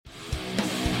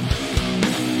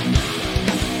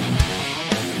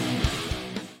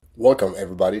Welcome,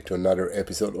 everybody, to another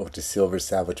episode of the Silver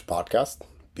Savage podcast.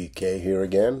 BK here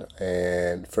again.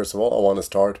 And first of all, I want to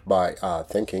start by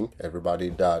thanking everybody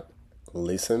that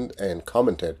listened and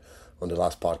commented on the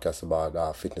last podcast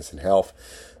about fitness and health.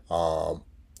 I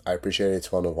appreciate it.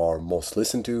 It's one of our most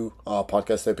listened to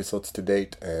podcast episodes to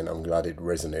date, and I'm glad it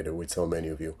resonated with so many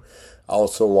of you. I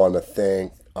also want to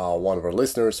thank one of our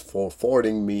listeners for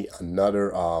forwarding me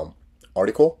another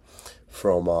article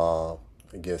from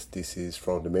I guess this is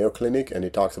from the Mayo Clinic, and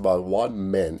it talks about what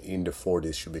men in the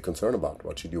 40s should be concerned about.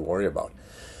 What should you worry about?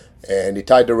 And it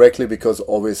tied directly because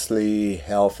obviously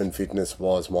health and fitness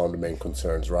was one of the main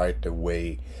concerns, right? The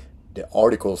way the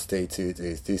article states it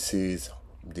is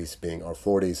this being our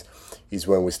 40s, is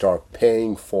when we start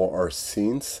paying for our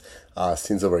sins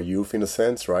of our youth in a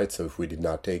sense, right? So if we did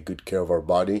not take good care of our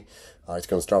body, it's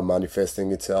going to start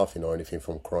manifesting itself, anything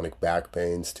from chronic back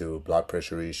pains to blood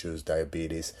pressure issues,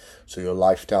 diabetes. So your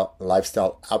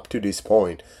lifestyle up to this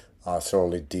point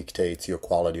certainly dictates your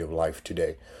quality of life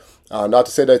today. Not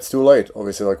to say that it's too late.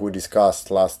 Obviously, like we discussed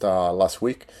last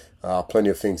week, plenty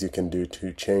of things you can do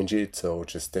to change it. So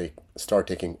just start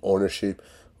taking ownership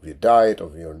of your diet,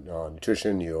 of your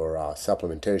nutrition, your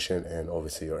supplementation, and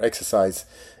obviously your exercise.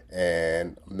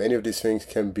 And many of these things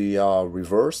can be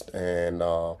reversed, and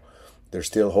there's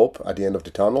still hope at the end of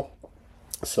the tunnel.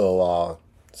 So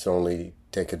certainly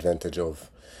take advantage of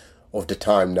the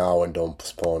time now and don't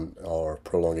postpone or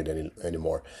prolong it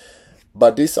anymore.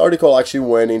 But this article actually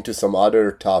went into some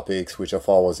other topics which I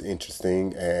thought was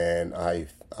interesting, and I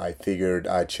figured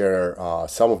I'd share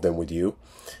some of them with you,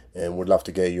 and would love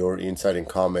to get your insight and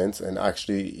comments. And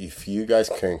actually, if you guys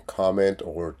can comment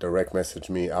or direct message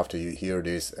me after you hear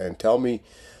this and tell me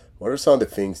what are some of the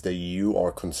things that you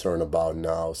are concerned about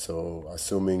now. So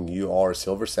assuming you are a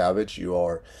Silver Savage, you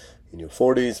are in your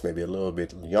 40s, maybe a little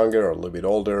bit younger or a little bit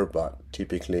older, but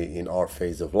typically in our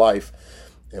phase of life.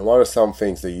 And what are some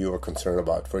things that you are concerned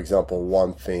about? For example,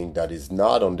 one thing that is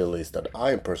not on the list that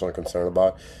I am personally concerned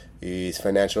about is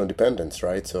financial independence,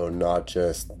 right? So not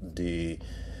just the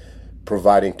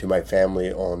providing to my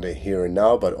family on the here and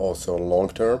now, but also long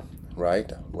term,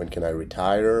 right? When can I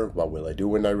retire? What will I do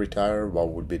when I retire? What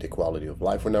would be the quality of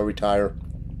life when I retire,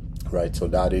 right? So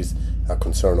that is a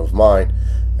concern of mine.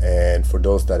 And for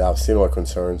those that have similar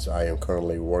concerns, I am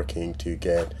currently working to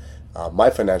get my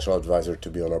financial advisor to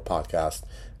be on our podcast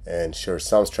and share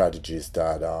some strategies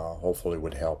that hopefully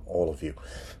would help all of you.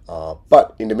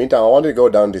 But in the meantime, I wanted to go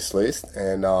down this list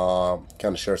and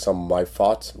kind of share some of my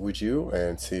thoughts with you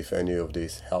and see if any of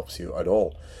this helps you at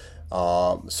all.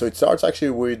 So it starts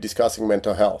actually with discussing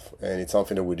mental health, and it's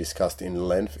something that we discussed in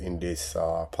length in this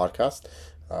podcast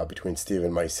between Steve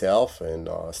and myself, and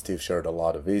Steve shared a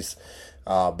lot of his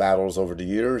battles over the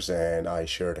years, and I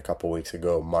shared a couple weeks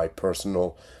ago my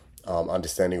personal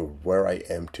understanding of where I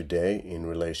am today in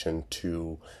relation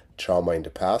to trauma in the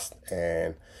past.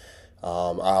 And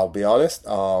I'll be honest,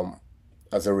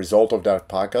 as a result of that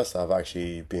podcast, I've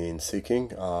actually been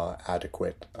seeking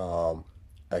adequate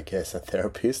a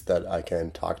therapist that I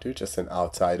can talk to, just an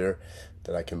outsider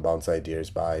that I can bounce ideas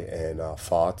by and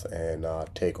thoughts and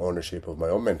take ownership of my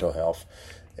own mental health.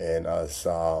 And as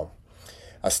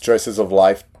stresses of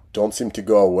life don't seem to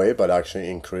go away, but actually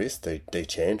increase, they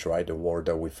change, right? The war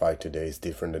that we fight today is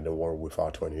different than the war we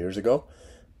fought 20 years ago,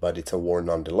 but it's a war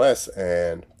nonetheless,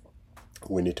 and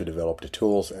we need to develop the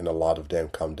tools, and a lot of them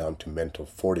come down to mental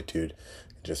fortitude,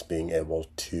 just being able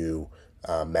to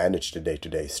manage the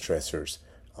day-to-day stressors.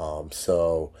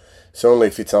 So certainly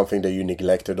if it's something that you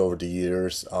neglected over the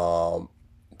years,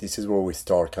 this is where we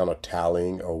start kind of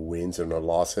tallying our wins and our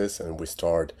losses, and we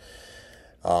start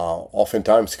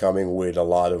oftentimes coming with a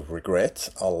lot of regrets,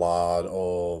 a lot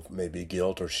of maybe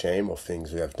guilt or shame of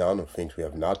things we have done or things we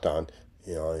have not done,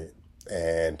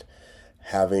 and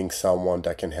having someone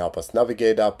that can help us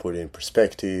navigate that, put it in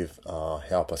perspective,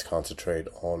 help us concentrate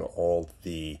on all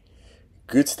the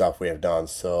good stuff we have done.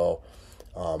 So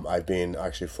I've been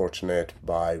actually fortunate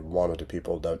by one of the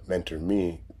people that mentored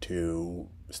me to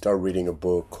start reading a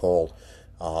book called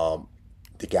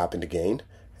The Gap and the Gain.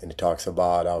 And it talks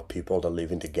about how people that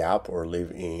live in the gap or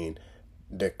live in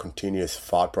the continuous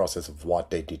thought process of what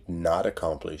they did not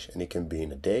accomplish. And it can be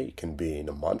in a day, it can be in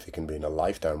a month, it can be in a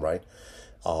lifetime, right?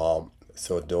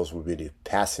 So those would be the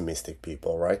pessimistic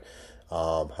people, right?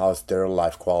 How's their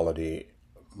life quality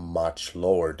much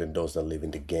lower than those that live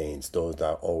in the gains, those that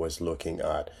are always looking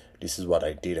at, this is what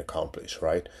I did accomplish,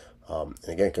 right? And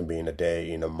again, it can be in a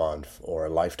day, in a month, or a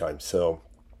lifetime. So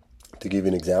to give you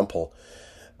an example,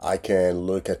 I can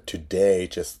look at today,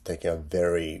 just taking a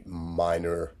very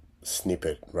minor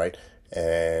snippet, right?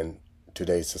 And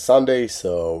today's a Sunday,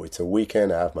 so it's a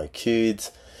weekend. I have my kids.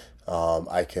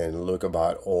 I can look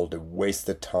about all the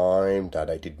wasted time that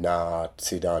I did not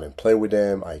sit down and play with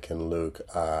them. I can look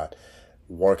at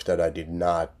work that I did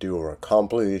not do or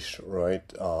accomplish, right?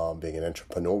 Being an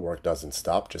entrepreneur, work doesn't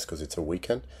stop just because it's a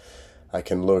weekend. I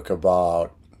can look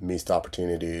about missed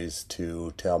opportunities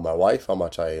to tell my wife how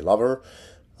much I love her,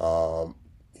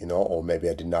 or maybe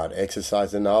I did not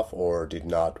exercise enough or did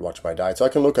not watch my diet. So I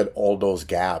can look at all those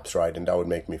gaps, right? And that would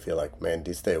make me feel like, man,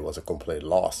 this day was a complete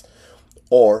loss.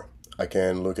 Or I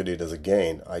can look at it as a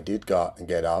gain. I did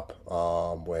get up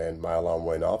when my alarm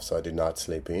went off, so I did not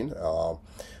sleep in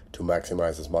to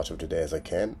maximize as much of the day as I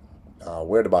can.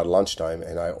 We're at about lunchtime,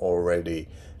 and I already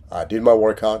did my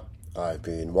workout. I've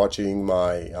been watching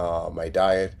my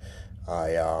diet.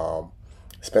 I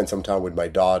spent some time with my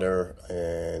daughter,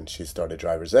 and she started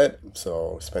driver's ed,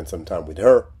 so spent some time with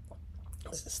her.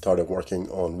 Started working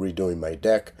on redoing my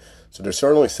deck. So there's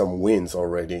certainly some wins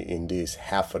already in this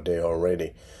half a day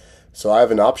already. So I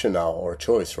have an option now, or a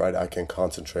choice, right? I can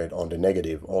concentrate on the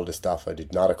negative, all the stuff I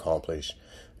did not accomplish,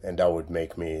 and that would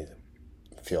make me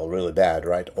feel really bad,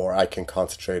 right? Or I can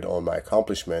concentrate on my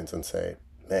accomplishments and say,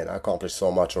 man, I accomplished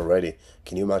so much already.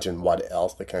 Can you imagine what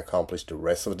else I can accomplish the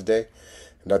rest of the day?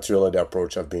 And that's really the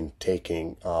approach I've been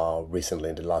taking recently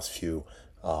in the last few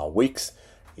weeks,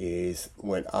 is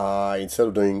when I, instead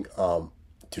of doing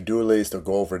to-do list or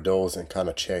go over those and kind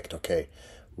of checked, okay,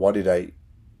 what did I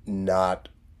not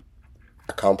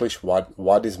accomplish?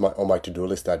 What is on my to-do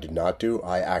list that I did not do?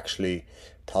 I actually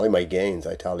tally my gains.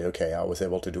 I tell you, okay, I was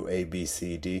able to do A, B,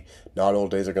 C, D. Not all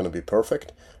days are going to be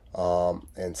perfect.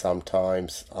 And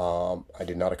sometimes I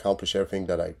did not accomplish everything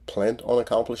that I planned on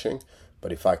accomplishing.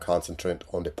 But if I concentrate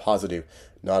on the positive,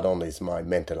 not only is my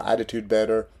mental attitude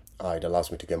better, it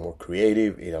allows me to get more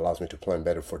creative. It allows me to plan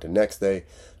better for the next day.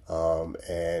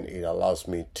 And it allows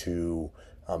me to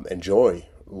enjoy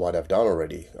what I've done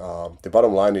already. The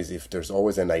bottom line is, if there's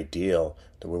always an ideal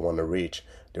that we want to reach,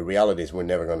 the reality is we're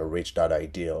never going to reach that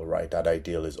ideal, right? That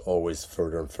ideal is always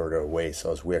further and further away.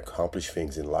 So as we accomplish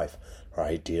things in life, our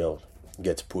ideal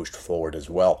gets pushed forward as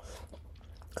well.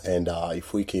 And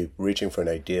if we keep reaching for an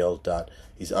ideal that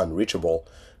is unreachable,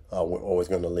 we're always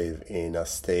going to live in a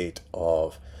state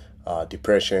of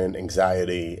depression,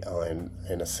 anxiety,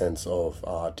 and a sense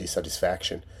of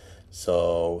dissatisfaction.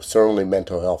 So certainly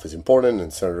mental health is important,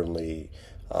 and certainly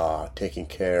taking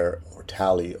care or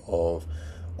tally of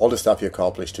all the stuff you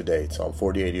accomplished to date. So I'm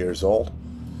 48 years old,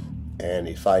 and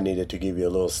if I needed to give you a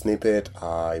little snippet,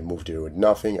 I moved here with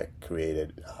nothing.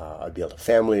 I built a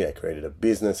family, I created a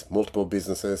business, multiple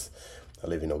businesses. I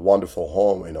live in a wonderful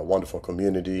home, in a wonderful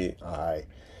community. I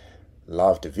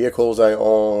love the vehicles I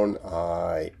own,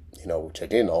 which I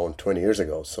didn't own 20 years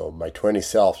ago. So my 20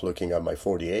 self looking at my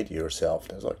 48-year self,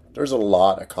 there's a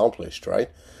lot accomplished, right?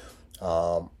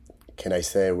 Can I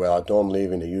say, well, I don't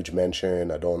live in a huge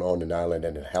mansion, I don't own an island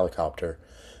and a helicopter,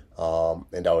 and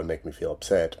that would make me feel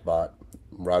upset. But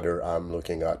rather, I'm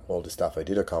looking at all the stuff I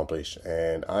did accomplish,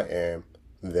 and I am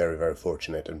very, very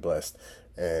fortunate and blessed.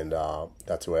 And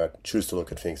that's the way I choose to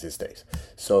look at things these days.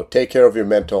 So take care of your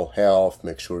mental health.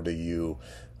 Make sure that you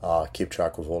keep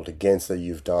track of all the gains that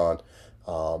you've done.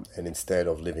 And instead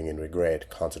of living in regret,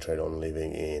 concentrate on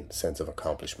living in sense of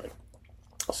accomplishment.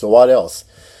 So what else?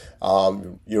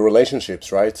 Your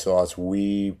relationships, right? So as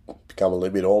we become a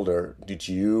little bit older, did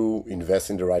you invest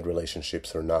in the right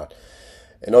relationships or not?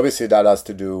 And obviously that has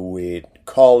to do with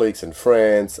colleagues and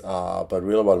friends, but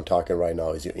really what I'm talking right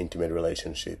now is your intimate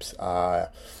relationships.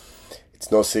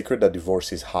 It's no secret that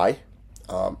divorce is high.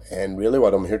 And really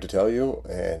what I'm here to tell you,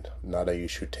 and not that you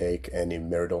should take any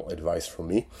marital advice from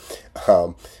me,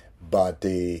 but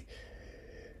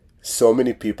so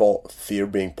many people fear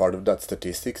being part of that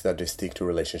statistics that they stick to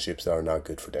relationships that are not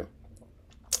good for them.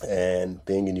 And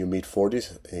being in your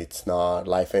mid-40s, it's not,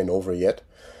 life ain't over yet.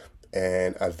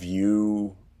 And have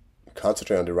you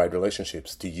concentrated on the right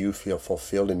relationships? Do you feel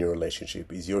fulfilled in your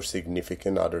relationship? Is your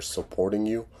significant other supporting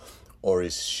you? Or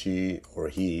is she or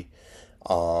he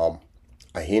a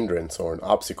hindrance or an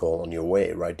obstacle on your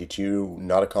way, right? Did you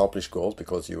not accomplish goals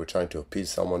because you were trying to appease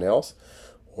someone else?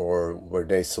 Or were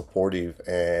they supportive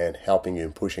and helping you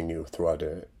and pushing you throughout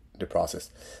the process?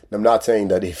 And I'm not saying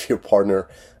that if your partner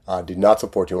did not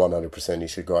support you 100%, you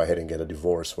should go ahead and get a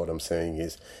divorce. What I'm saying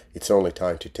is it's only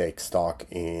time to take stock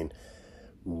in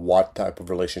what type of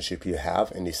relationship you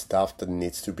have and the stuff that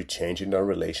needs to be changed in that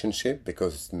relationship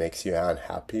because it makes you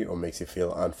unhappy or makes you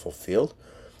feel unfulfilled.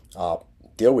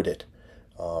 Deal with it.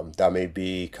 That may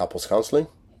be couples counseling.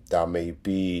 That may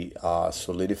be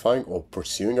solidifying or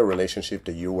pursuing a relationship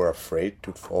that you were afraid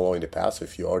to follow in the past. So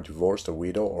if you are divorced, a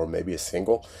widow, or maybe a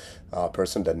single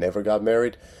person that never got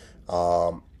married,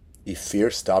 If fear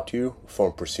stopped you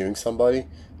from pursuing somebody,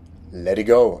 let it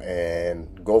go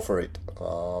and go for it.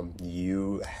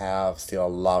 You have still a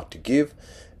lot to give,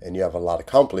 and you have a lot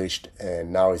accomplished,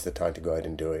 and now is the time to go ahead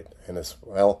and do it. And as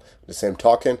well, the same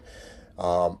token,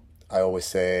 I always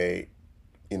say,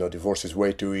 divorce is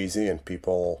way too easy, and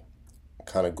people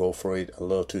kind of go for it a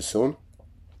little too soon.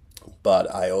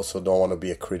 But I also don't want to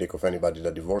be a critic of anybody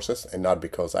that divorces, and not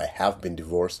because I have been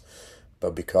divorced,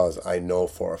 but because I know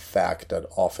for a fact that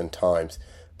oftentimes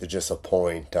there's just a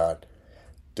point that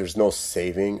there's no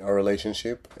saving a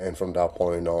relationship, and from that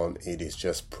point on, it is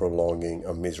just prolonging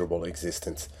a miserable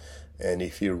existence. And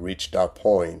if you reach that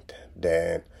point,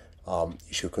 then you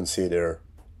should consider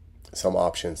some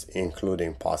options,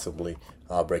 including possibly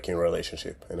breaking a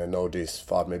relationship. And I know this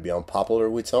thought may be unpopular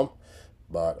with some,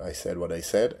 but I said what I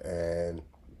said and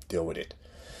deal with it.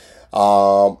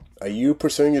 Are you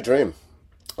pursuing your dream?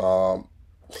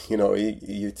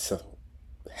 It's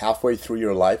halfway through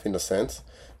your life in a sense.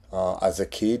 As a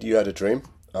kid, you had a dream.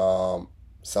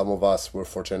 Some of us were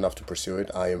fortunate enough to pursue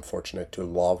it. I am fortunate to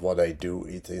love what I do.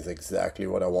 It is exactly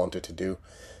what I wanted to do.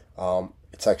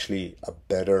 It's actually a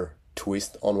better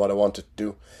twist on what I wanted to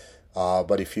do.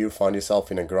 But if you find yourself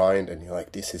in a grind and you're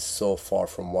like, this is so far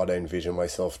from what I envision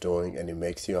myself doing, and it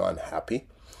makes you unhappy,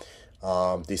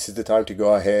 this is the time to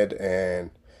go ahead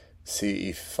and see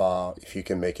if you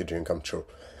can make your dream come true.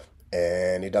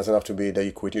 And it doesn't have to be that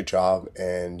you quit your job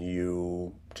and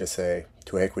you just say,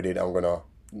 to heck with it, I'm going to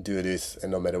do this,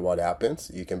 and no matter what happens.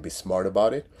 You can be smart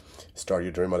about it. Start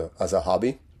your dream as a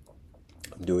hobby.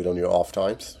 Do it on your off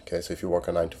times. Okay, so if you work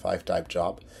a 9 to 5 type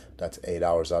job, that's 8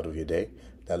 hours out of your day.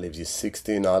 That leaves you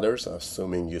 16 others,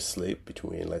 assuming you sleep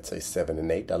between, let's say, 7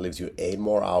 and 8. That leaves you 8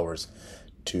 more hours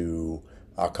to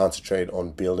concentrate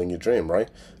on building your dream, right?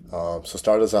 So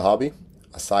start as a hobby,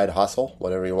 a side hustle,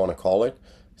 whatever you want to call it.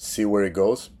 See where it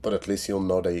goes, but at least you'll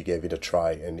know that you gave it a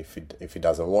try. And if it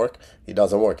doesn't work, it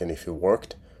doesn't work. And if it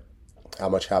worked, how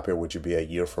much happier would you be a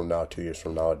year from now, 2 years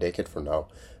from now, a decade from now,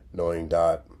 knowing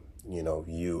that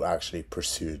you actually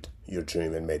pursued your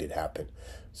dream and made it happen?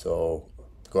 So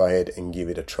go ahead and give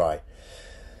it a try.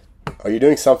 Are you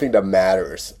doing something that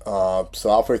matters? So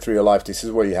halfway through your life, this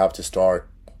is where you have to start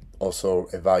also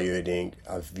evaluating,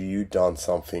 have you done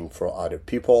something for other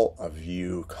people? Have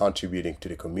you contributing to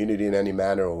the community in any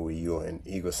manner? Or were you an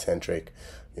egocentric,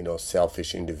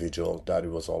 selfish individual that it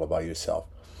was all about yourself?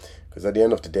 Because at the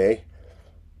end of the day,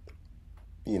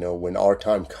 when our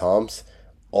time comes,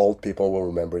 all people will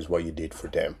remember is what you did for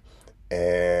them.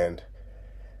 And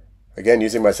again,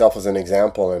 using myself as an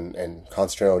example and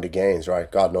concentrating on the gains, right?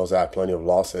 God knows I had plenty of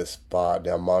losses, but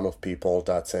the amount of people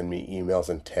that send me emails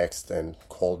and texts and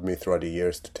called me throughout the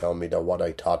years to tell me that what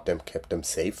I taught them kept them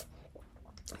safe,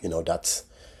 that's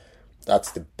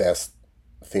the best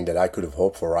thing that I could have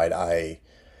hoped for, right? I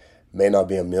may not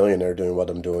be a millionaire doing what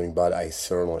I'm doing, but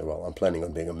I'm planning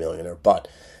on being a millionaire, but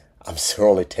I'm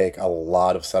certainly take a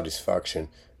lot of satisfaction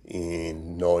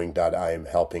in knowing that I am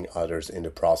helping others in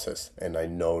the process, and I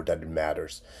know that it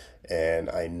matters, and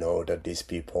I know that these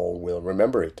people will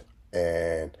remember it.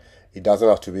 And it doesn't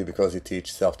have to be because you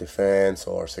teach self-defense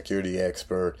or security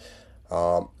expert,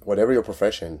 whatever your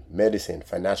profession, medicine,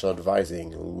 financial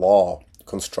advising, law,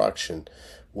 construction,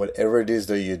 whatever it is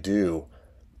that you do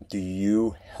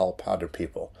you help other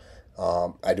people?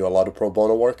 I do a lot of pro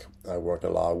bono work. I work a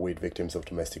lot with victims of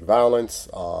domestic violence.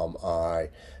 I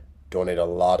donate a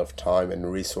lot of time and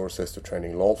resources to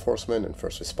training law enforcement and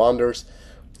first responders,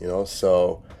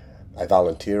 so I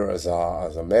volunteer as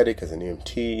a medic, as an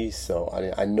EMT, so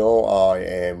I know I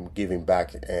am giving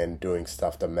back and doing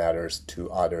stuff that matters to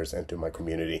others and to my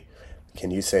community. Can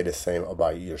you say the same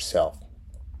about yourself?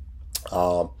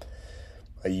 Are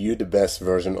you the best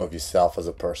version of yourself as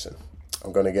a person?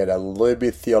 I'm going to get a little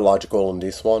bit theological on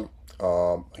this one.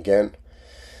 Again,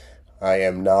 I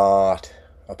am not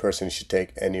a person you should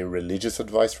take any religious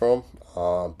advice from,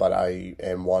 but I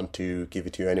am one to give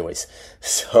it to you anyways.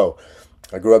 So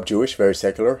I grew up Jewish, very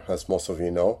secular, as most of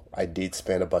you know. I did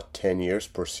spend about 10 years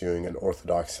pursuing an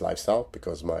Orthodox lifestyle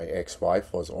because my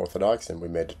ex-wife was Orthodox, and we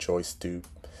made the choice to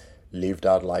live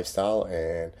that lifestyle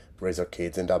and raise our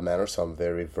kids in that manner. So I'm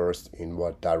very versed in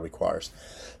what that requires.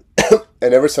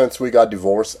 And ever since we got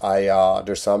divorced,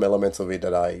 there's some elements of it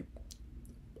that I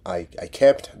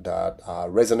kept that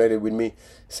resonated with me,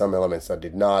 some elements that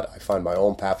did not. I find my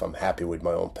own path. I'm happy with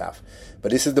my own path.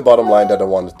 But this is the bottom line that I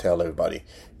want to tell everybody.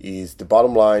 The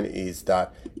bottom line is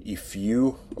that if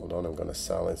you... Hold on, I'm going to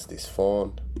silence this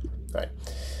phone. All right.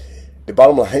 The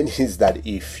bottom line is that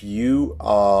if you're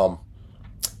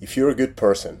a good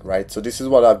person, right? So this is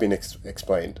what I've been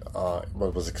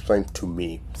what was explained to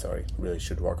me. Sorry, really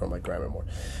should work on my grammar more.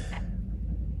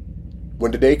 when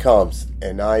the day comes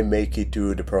and I make it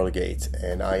to the pearly gates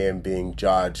and I am being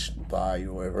judged by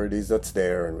whoever it is that's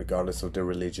there, and regardless of the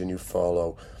religion you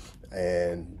follow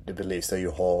and the beliefs that you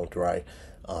hold, right?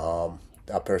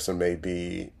 That person may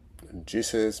be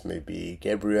Jesus, maybe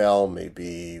Gabriel,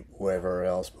 maybe whoever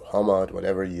else, Muhammad,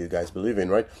 whatever you guys believe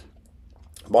in, right?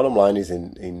 Bottom line is,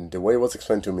 in the way it was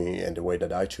explained to me and the way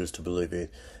that I choose to believe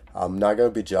it, I'm not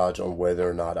going to be judged on whether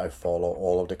or not I follow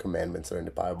all of the commandments that are in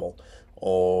the Bible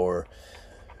or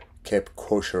kept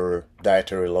kosher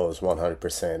dietary laws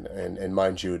 100%. And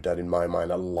mind you that in my mind,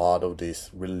 a lot of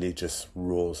these religious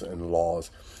rules and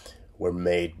laws were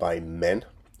made by men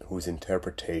whose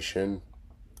interpretation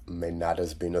may not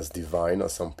have been as divine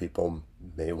as some people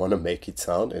may want to make it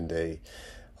sound. And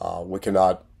we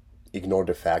cannot ignore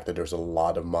the fact that there's a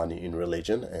lot of money in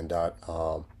religion, and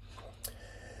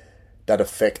that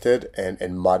affected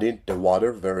and muddied the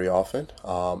water very often.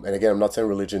 And again, I'm not saying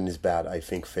religion is bad. I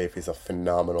think faith is a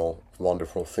phenomenal,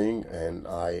 wonderful thing, and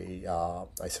I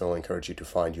certainly encourage you to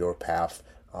find your path,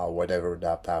 whatever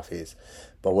that path is.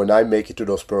 But when I make it to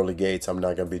those pearly gates, I'm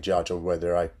not going to be judged on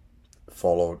whether I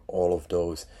followed all of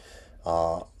those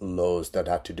laws that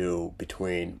had to do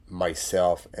between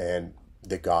myself and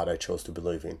the God I chose to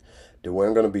believe in. The way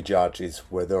I'm going to be judged is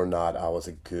whether or not I was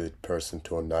a good person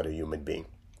to another human being.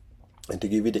 And to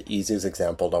give you the easiest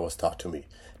example that was taught to me,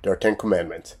 there are 10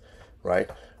 commandments, right?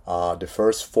 The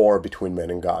first 4 between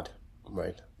man and God,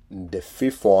 right? The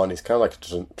 5th one is kind of like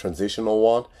a transitional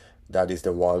one. That is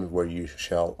the one where you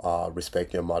shall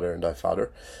respect your mother and thy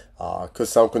father. Because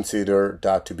some consider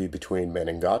that to be between man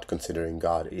and God, considering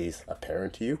God is a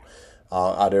parent to you.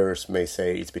 Others may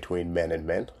say it's between men and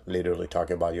men, literally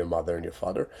talking about your mother and your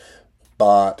father.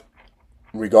 But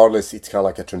regardless, it's kind of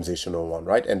like a transitional one,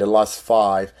 right? And the last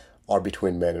 5 are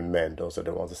between men and men. Those are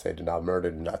the ones that say do not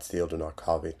murder, do not steal, do not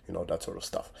covet, that sort of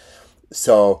stuff.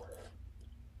 So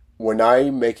when I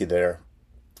make it there,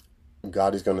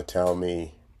 God is going to tell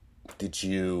me, did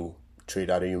you treat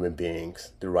other human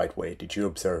beings the right way? Did you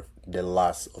observe the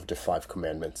last of the 5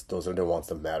 commandments? Those are the ones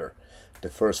that matter. The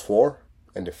first 4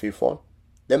 and the 5th one,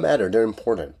 they matter, they're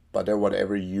important, but they're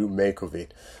whatever you make of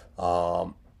it,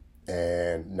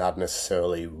 and not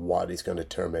necessarily what is going to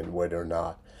determine whether or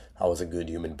not I was a good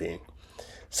human being.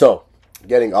 So,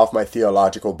 getting off my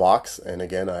theological box, and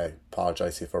again, I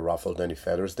apologize if I ruffled any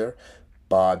feathers there,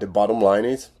 but the bottom line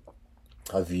is,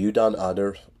 have you done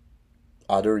other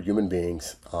human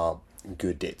beings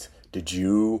good deeds? Did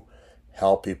you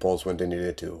help people when they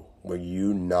needed to? Were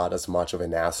you not as much of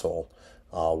an asshole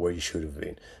where you should have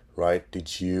been, right?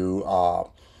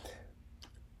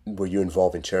 Were you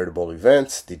involved in charitable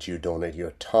events? Did you donate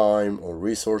your time or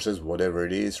resources, whatever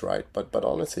it is, right? But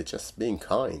honestly, just being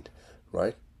kind,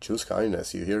 right? Choose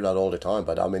kindness. You hear that all the time,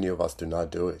 but how many of us do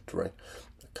not do it, right?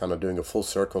 Kind of doing a full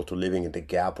circle to living in the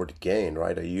gap or the gain,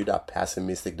 right? Are you that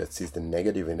pessimistic that sees the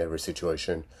negative in every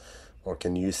situation? Or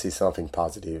can you see something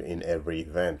positive in every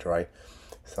event, right?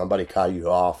 Somebody cut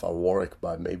you off at work,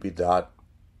 but maybe that,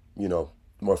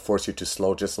 will force you to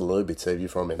slow just a little bit, save you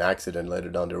from an accident later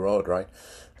down the road, right?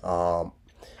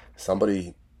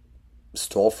 Somebody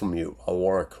stole from you at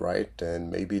work, right?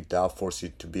 And maybe that forced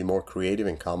you to be more creative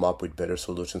and come up with better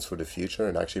solutions for the future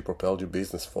and actually propel your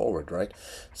business forward, right?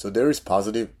 So there is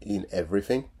positive in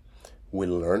everything. We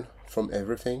learn from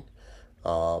everything.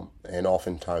 And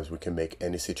oftentimes we can make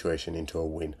any situation into a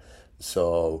win.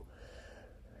 So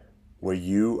were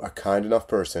you a kind enough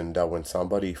person that when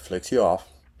somebody flicks you off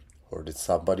or that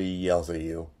somebody yells at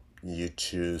you, you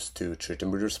choose to treat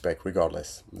them with respect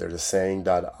regardless? There's a saying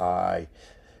that I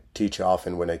teach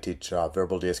often when I teach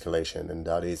verbal de-escalation, and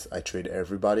that is, I treat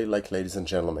everybody like ladies and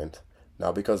gentlemen,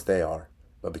 not because they are,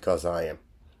 but because I am.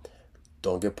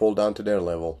 Don't get pulled down to their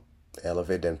level,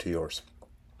 elevate them to yours,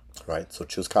 right? So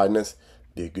choose kindness,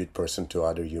 be a good person to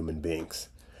other human beings.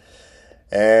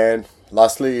 And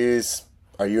lastly is,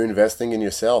 are you investing in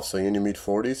yourself? So in your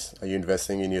mid-40s, are you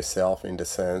investing in yourself in the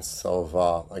sense of,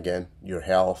 again, your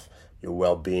health, your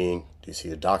well-being? Do you see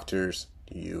the doctors?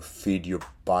 Do you feed your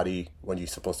body when you're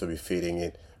supposed to be feeding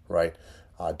it, right?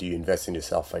 Do you invest in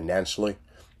yourself financially?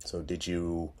 So did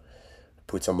you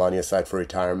put some money aside for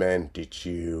retirement? Did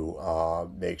you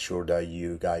make sure that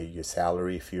you got your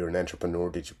salary? If you're an entrepreneur,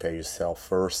 did you pay yourself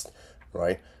first,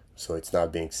 right? So it's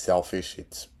not being selfish,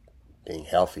 it's being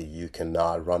healthy. You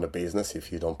cannot run a business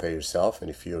if you don't pay yourself, and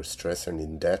if you're stressed and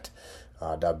in debt,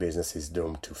 that business is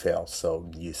doomed to fail.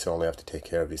 So you certainly have to take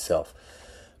care of yourself.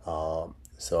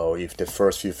 So if the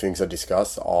first few things I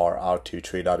discussed are how to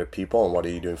treat other people and what are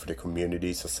you doing for the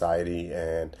community, society,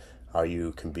 and how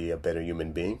you can be a better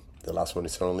human being, the last one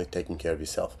is certainly taking care of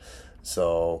yourself.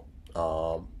 So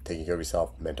taking care of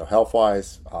yourself mental health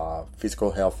wise,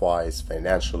 physical health wise,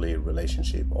 financially,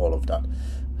 relationship, all of that.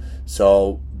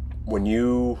 So when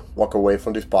you walk away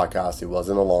from this podcast, it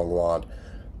wasn't a long one.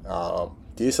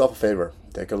 Do yourself a favor.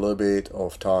 Take a little bit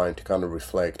of time to kind of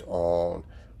reflect on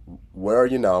where are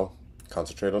you now.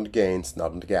 Concentrate on the gains,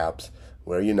 not on the gaps.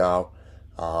 Where are you now?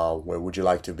 Where would you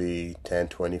like to be 10,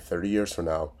 20, 30 years from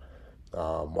now?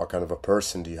 What kind of a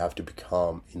person do you have to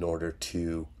become in order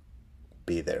to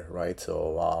be there, right?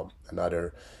 So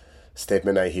another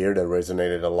statement I hear that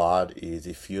resonated a lot is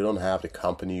if you don't have the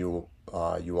company you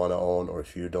want to own, or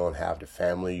if you don't have the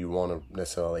family you want to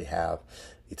necessarily have,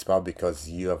 it's probably because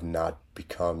you have not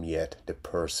become yet the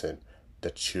person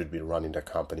that should be running that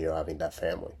company or having that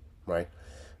family, right?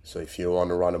 So if you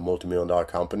want to run a multi-million-dollar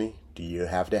company, do you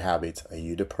have the habits? Are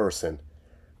you the person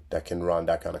that can run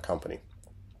that kind of company?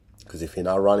 Because if you're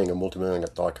not running a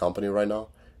multi-million-dollar company right now,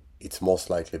 it's most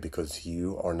likely because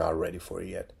you are not ready for it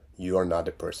yet. You are not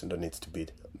the person that needs to be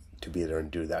there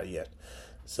and do that yet.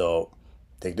 So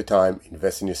take the time,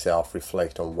 invest in yourself,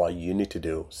 reflect on what you need to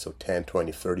do. So 10,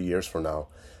 20, 30 years from now,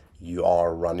 you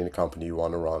are running the company you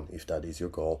want to run, if that is your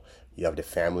goal. You have the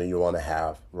family you want to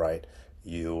have, right?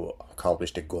 You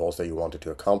accomplish the goals that you wanted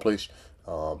to accomplish.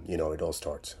 It all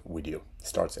starts with you. It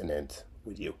starts and ends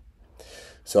with you.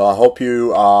 So I hope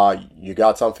you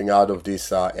got something out of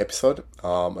this episode.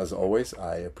 As always,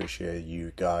 I appreciate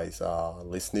you guys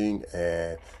listening,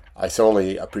 and I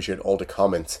certainly appreciate all the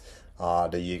comments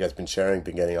that you guys been sharing.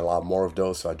 Been getting a lot more of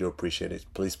those, so I do appreciate it.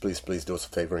 Please do us a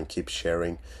favor and keep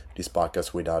sharing this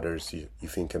podcast with others you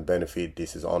think can benefit.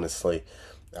 This is honestly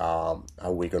how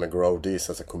we're gonna grow this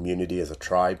as a community, as a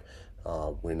tribe.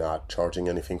 We're not charging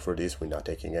anything for this. We're not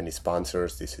taking any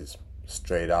sponsors. This is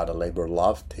straight out of labor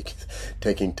love,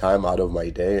 taking time out of my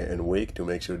day and week to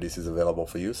make sure this is available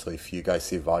for you. So if you guys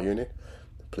see value in it,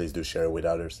 please do share it with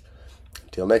others.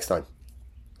 Until next time,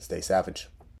 stay savage.